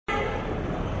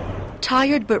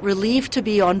Tired but relieved to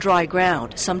be on dry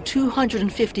ground, some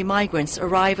 250 migrants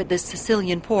arrive at this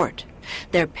Sicilian port.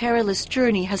 Their perilous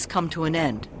journey has come to an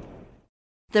end.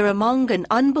 They're among an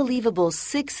unbelievable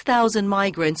 6,000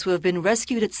 migrants who have been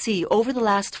rescued at sea over the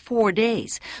last 4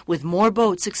 days, with more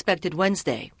boats expected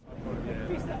Wednesday.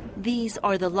 These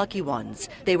are the lucky ones.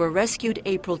 They were rescued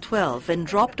April 12 and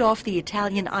dropped off the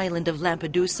Italian island of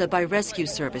Lampedusa by rescue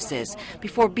services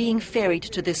before being ferried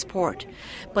to this port.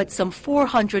 But some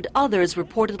 400 others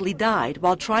reportedly died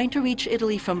while trying to reach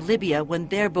Italy from Libya when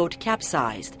their boat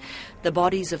capsized. The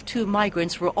bodies of 2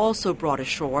 migrants were also brought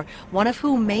ashore, one of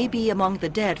whom may be among the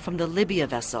dead from the Libya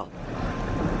vessel.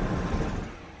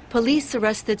 Police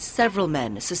arrested several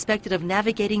men suspected of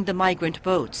navigating the migrant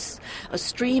boats. A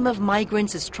stream of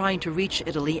migrants is trying to reach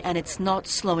Italy, and it's not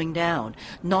slowing down.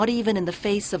 Not even in the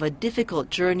face of a difficult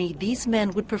journey these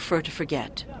men would prefer to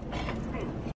forget.